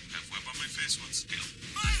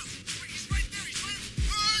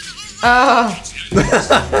 Oh.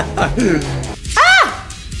 Ah!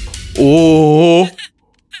 Oh.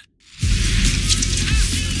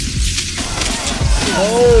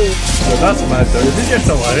 Oh, that's mad though. If he gets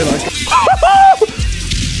away, like.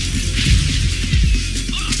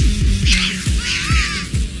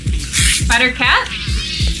 Spider Cat?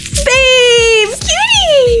 Babe!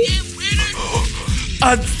 Cutie!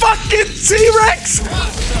 A fucking T-Rex!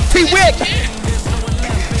 T-Rex!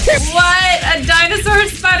 What? A dinosaur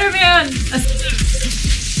Spider-Man!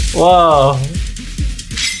 Whoa.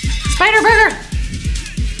 Spider Burger!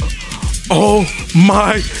 Oh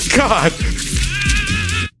my god!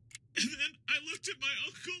 And then I looked at my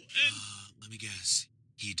uncle and... let me guess.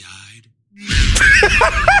 He died?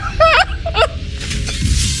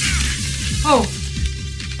 Oh.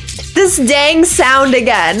 This dang sound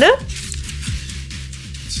again. There's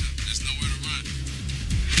nowhere to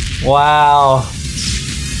run. Wow.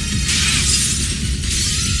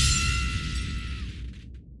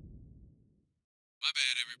 My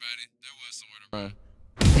bad, everybody. There was somewhere to run.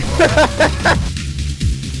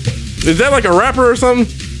 Is that like a rapper or something?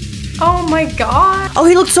 Oh my god. Oh,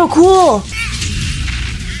 he looks so cool.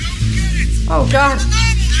 Oh god.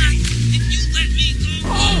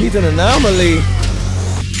 He's an anomaly.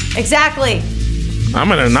 Exactly.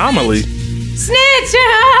 I'm an anomaly. Snitch!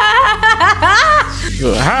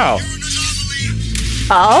 How?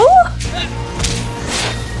 Oh?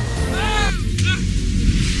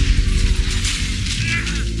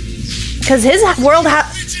 Because his world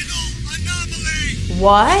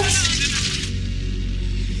What?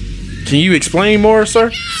 Can you explain more,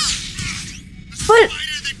 sir? But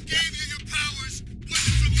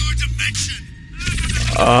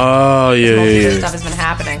Oh, yeah, Multiverse yeah, stuff has been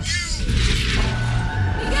happening.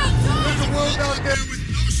 There's a world out there with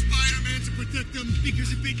no Spider-Man to protect them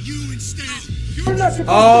because it bit you instead. You're not supposed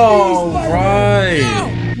Oh, right.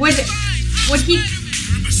 Would he?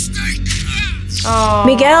 Oh.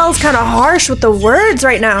 Miguel's kind of harsh with the words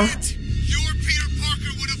right now.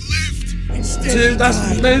 Dude,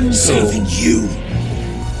 that's mental. Saving you. We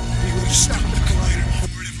would have stopped the collider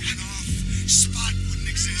before it ever went off. Spot wouldn't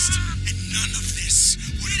exist, and none of this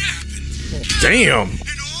would have happened. Damn.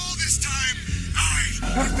 And all this time, I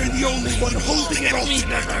have been the only one holding it all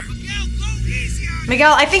together.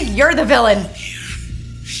 Miguel, I think you're the villain.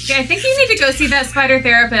 Yeah, I think you need to go see that spider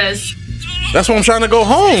therapist. That's why I'm trying to go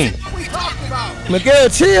home. Miguel,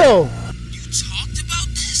 chill.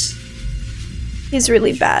 He's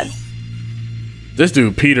really bad. This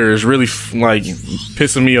dude, Peter, is really like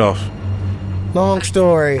pissing me off. Long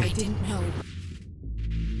story. I didn't know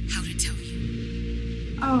how to tell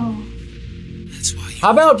you. Oh. That's why.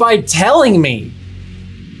 How about by telling me?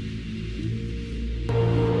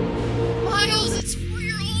 Miles, it's for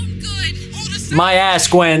your own good. My ass,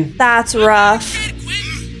 Gwen. That's rough.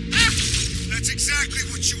 That's exactly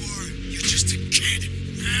what you are. You're just a kid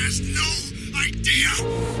who has no idea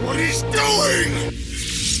what he's doing.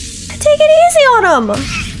 Take it easy on him.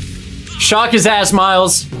 Shock his ass,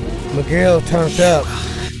 Miles. Miguel turned up. My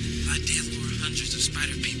dad lured hundreds of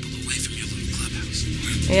spider people away from your little clubhouse.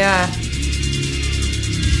 Yeah.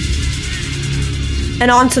 And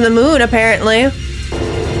onto the moon, apparently.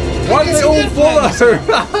 Why did they all follow?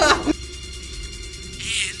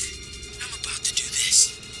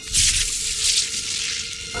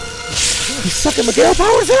 He's sucking Miguel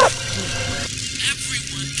powers up.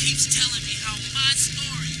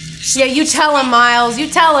 Yeah, you tell him, Miles. You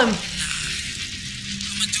tell him.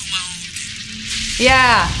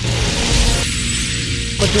 Yeah.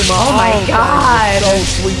 Oh my God. So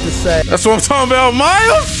sweet to say. That's what I'm talking about,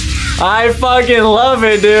 Miles. I fucking love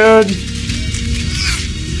it, dude.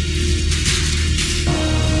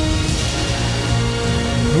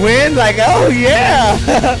 Gwen, like, oh yeah.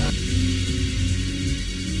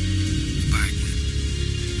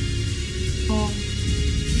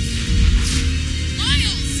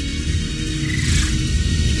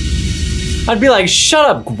 I'd be like, shut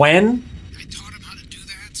up, Gwen.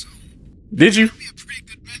 Did you?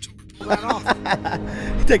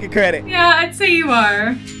 Taking credit. Yeah, I'd say you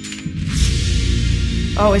are.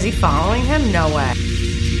 Oh, is he following him? No way.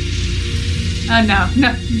 No.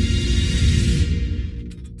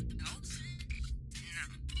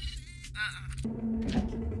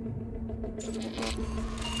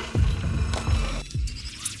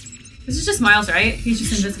 This is just Miles, right? He's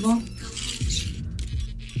just invisible.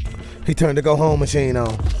 He turned the go home machine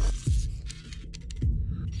on.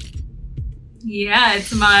 Yeah,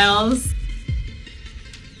 it's Miles.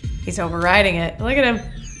 He's overriding it. Look at him.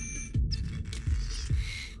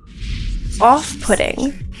 Off-putting.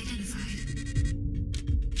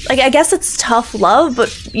 Like, I guess it's tough love,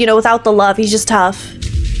 but, you know, without the love, he's just tough.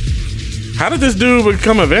 How did this dude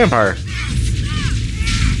become a vampire?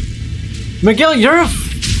 Miguel, you're a...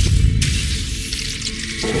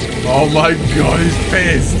 Oh my God, he's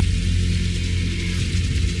pissed.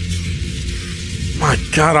 My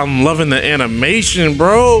God, I'm loving the animation,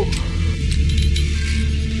 bro.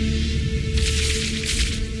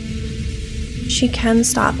 She can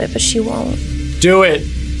stop it, but she won't. Do it.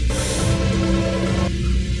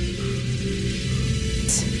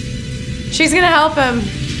 She's gonna help him.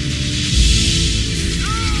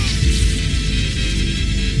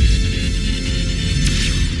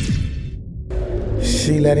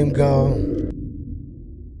 She let him go.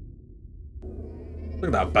 Look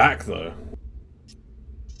at that back, though.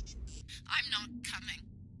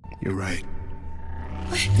 You're right.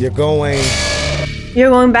 You're going.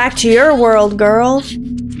 You're going back to your world, girl.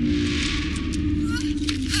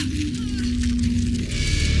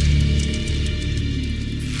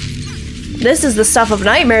 This is the stuff of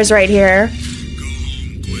nightmares right here.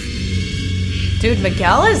 Dude,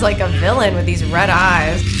 Miguel is like a villain with these red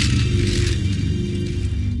eyes.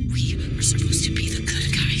 We're supposed to be the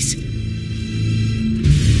good guys.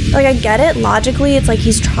 Like, I get it. Logically, it's like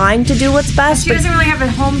he's trying to do what's best, She but doesn't really have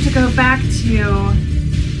a home to go back to.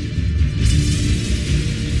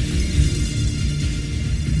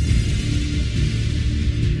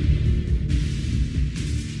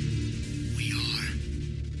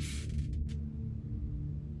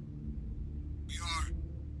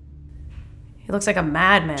 He looks like a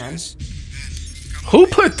madman. Who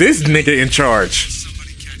put this nigga in charge?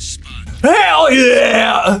 Hell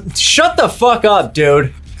yeah! Shut the fuck up,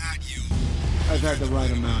 dude. I've had the right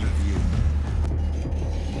amount of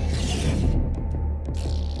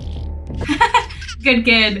you. Good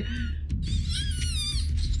kid.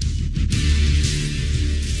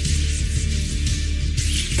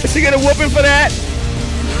 Is she gonna whoop him for that?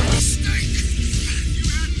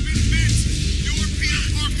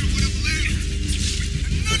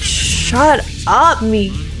 shut up,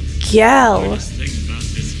 Miguel. The thing about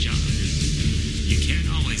this job is you can't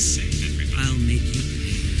always say everything. I'll make you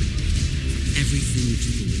pay for everything you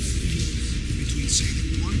do. Between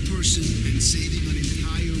saving one person and saving an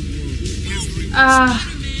entire world, every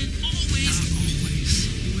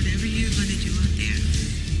Whatever you're gonna do out there.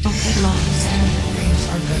 Oh, get lost.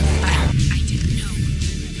 I didn't know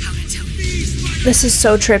how to tell you. This is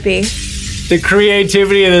so trippy. The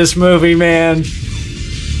creativity of this movie, man.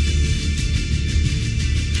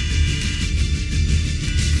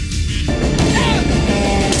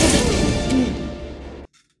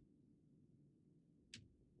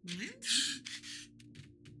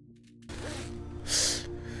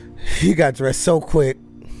 He got dressed so quick.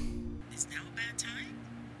 Is now a bad time?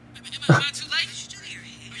 Am I too late? Are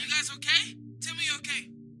you guys okay? Tell me you're okay.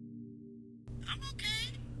 I'm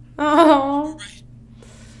okay. Oh.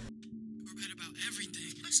 We're right about everything.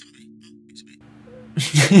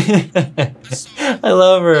 I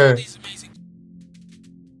love her.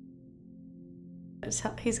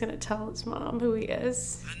 He's gonna tell his mom who he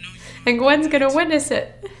is. And Gwen's gonna witness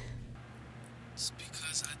it. It's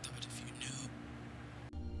because I thought if you knew.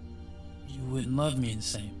 You wouldn't love me the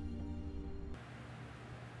same.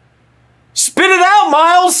 Spit it out,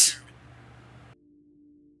 Miles!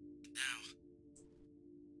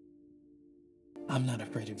 I'm not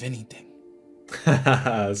afraid of anything.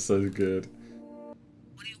 So good.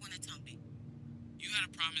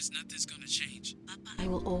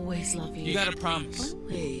 will always love you. You gotta promise.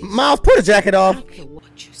 Miles, put a jacket off.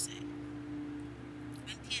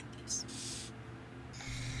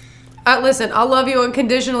 Listen, I'll love you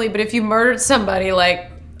unconditionally, but if you murdered somebody,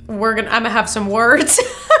 like, I'm gonna have some words.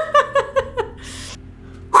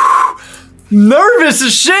 Nervous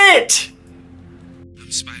as shit!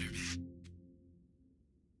 I'm Spider-Man.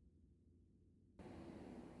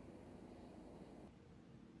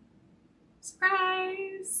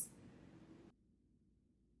 Surprise!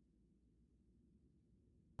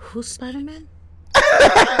 Who's Spider-Man?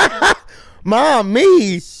 Mom,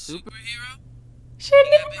 me.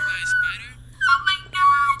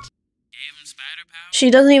 She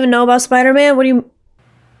doesn't even know about Spider-Man? What do you...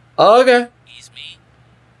 Oh, okay.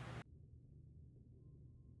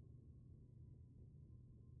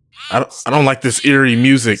 I don't like this eerie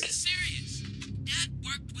music.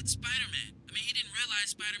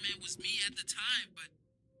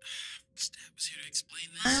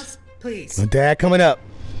 Please. Dad coming up.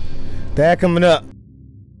 Dad coming up.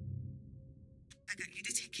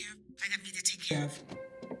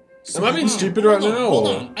 Am I being stupid right now? Hold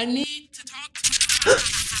on. I need to talk.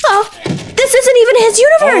 Oh, this isn't even his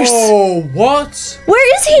universe! Oh, what?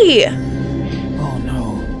 Where is he? Oh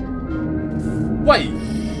no. Wait.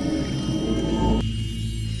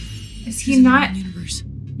 Is he not?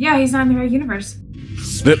 Yeah, he's not in the right universe.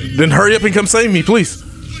 Then hurry up and come save me, please.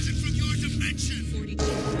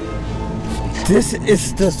 This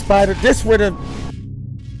is the spider. This where the.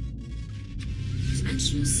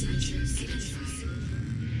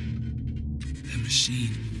 That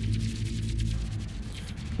machine.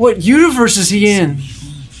 What universe is he in?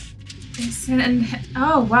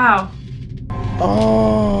 Oh, wow.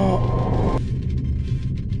 Oh.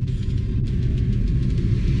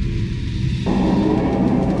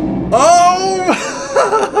 Oh!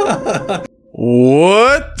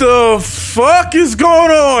 What the fuck is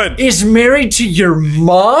going on? Is married to your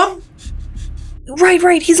mom?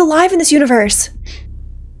 Right. He's alive in this universe.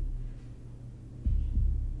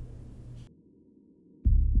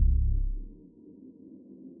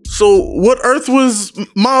 So, what Earth was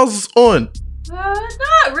Miles on?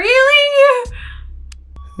 Not really.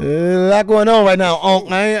 A lot going on right now, Unc.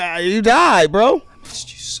 Man, you died, bro.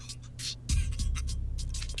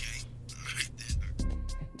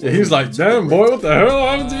 Yeah, he's like, damn, boy, what the hell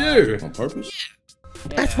happened to you? On purpose?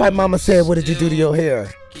 That's why Mama said, "What did you do to your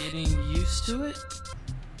hair?" Getting used to it?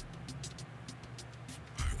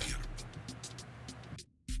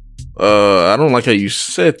 I don't like how you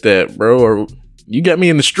said that, bro. Or you got me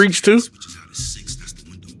in the streets too?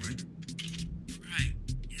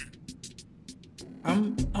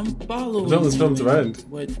 I'm following. Don't this film to end.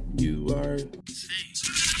 What you are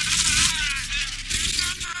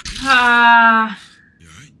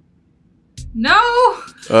No.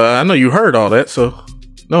 I know you heard all that, so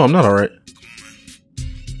no, I'm not all right.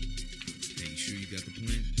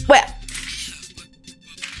 Well,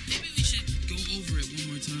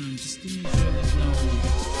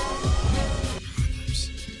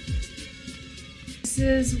 This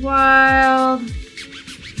is wild.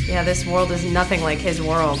 Yeah, this world is nothing like his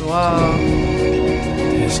world. Whoa.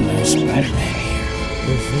 There's no Spider-Man here.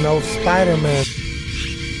 There's no Spider-Man.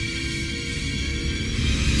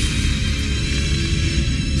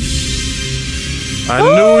 I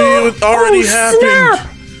knew it already happened.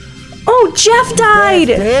 Snap! Oh, Jeff died!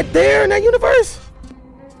 Dead there in that universe?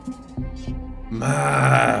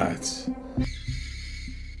 Mad.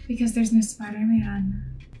 Because there's no Spider-Man.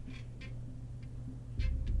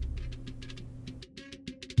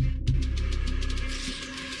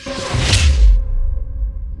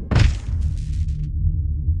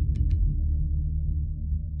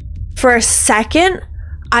 For a second,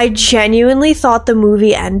 I genuinely thought the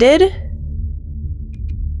movie ended.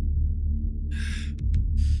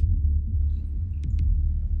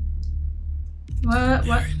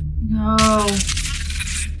 What? No.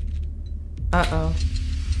 Uh-oh.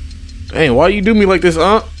 Dang, why you do me like this,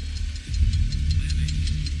 Aunt?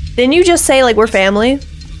 Didn't you just say, like, we're family?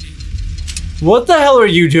 What the hell are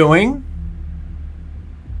you doing?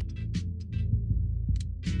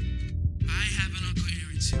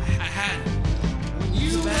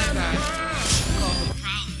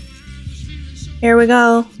 Here we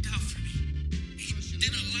go.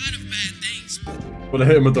 Would have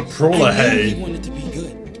hit him with the Prowler hay. wanted to be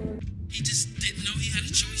good.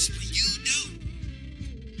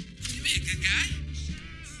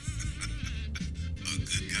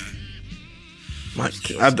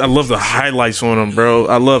 I love the highlights on them, bro.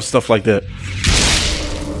 I love stuff like that.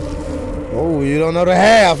 Oh, you don't know the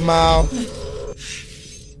half, Miles.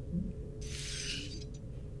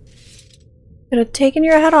 Could have taken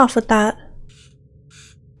your head off with that.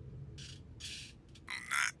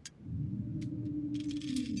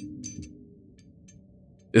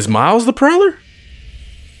 Is Miles the Prowler?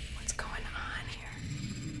 What's going on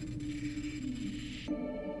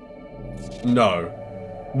here? No.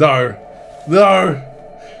 No. No.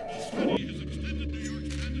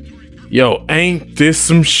 Yo, ain't this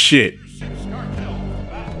some shit?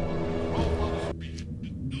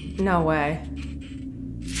 No way.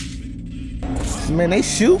 Man, they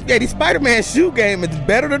shoot. Yeah, the Spider-Man shoot game is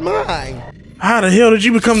better than mine. How the hell did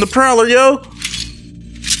you become the Prowler, yo?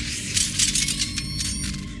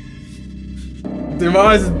 Dude, my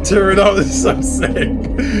eyes are tearing up. This is so sick.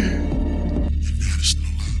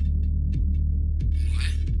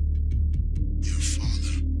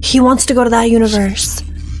 He wants to go to that universe.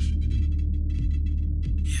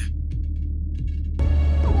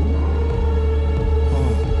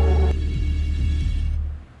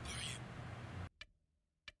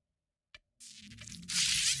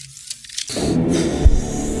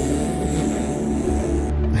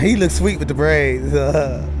 He looks sweet with the braids.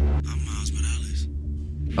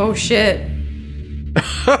 Oh shit. You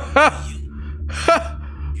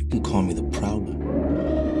can call me the Prowler.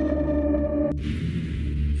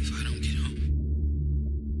 If I don't get home,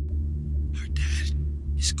 our dad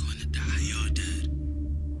is going to die. Your dad.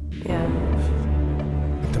 Yeah.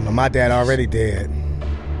 My dad already dead.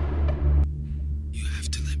 You have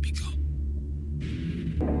to let me go.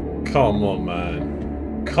 Come on,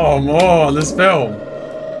 man. Come on, let's film.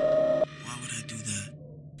 Why would I do that?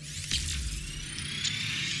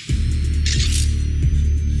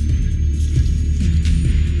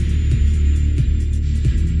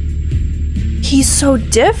 He's so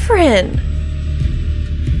different.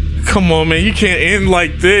 Come on, man. You can't end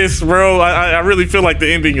like this, bro. I really feel like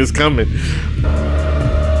the ending is coming.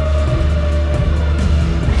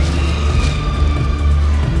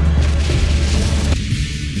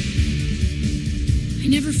 I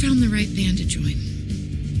never found the right band to join.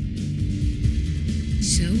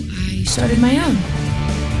 So I started my own.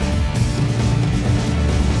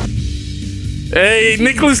 Hey,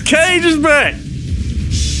 Nicolas Cage is back.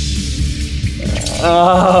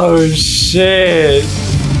 Oh shit!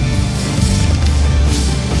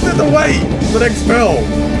 Look at the wait. The next film.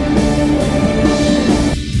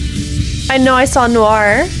 I know I saw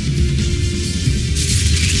Noir.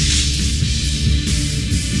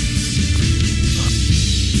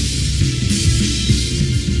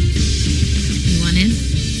 You want in?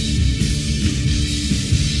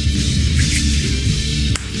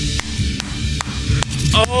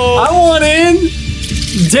 Oh, I want in.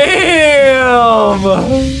 Damn! Oh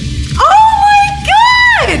my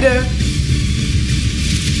god!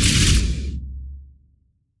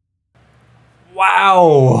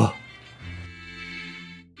 Wow.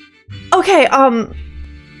 Okay, Oh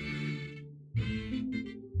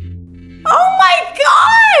my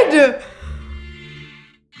god!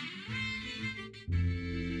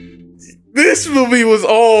 this movie was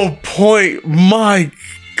on point. My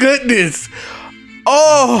goodness.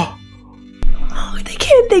 Oh. Oh,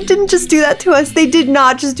 they didn't just do that to us. They did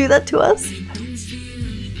not just do that to us.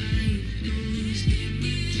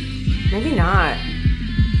 Maybe not.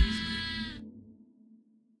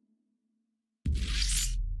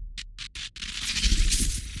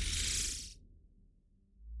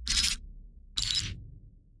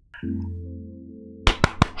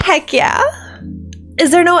 Heck yeah.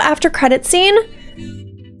 Is there no after credit scene?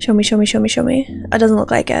 Show me, show me, show me, show me. It doesn't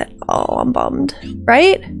look like it. Oh, I'm bummed.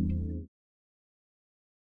 Right?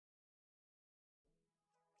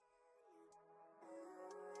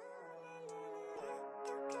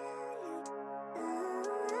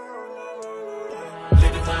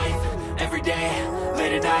 Living life every day,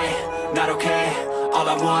 late at night, not okay. All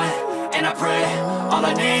I want, and I pray, all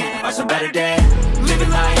I need are some better days. Living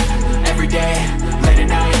life every day, late at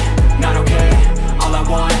night, not okay. All I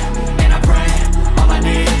want, and I pray, all I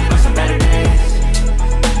need are some better days.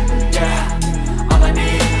 Yeah, all I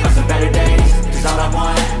need are some better days. Cause all I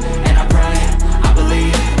want, and I pray, I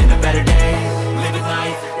believe in the better days. Living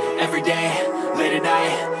life every day, late at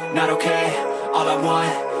night, not okay. All I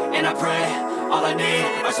want, and I pray, all I need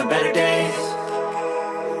are some better days.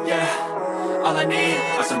 Yeah, all I need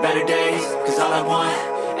are some better days. Cause all I want,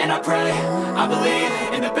 and I pray, I believe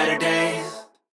in the better days.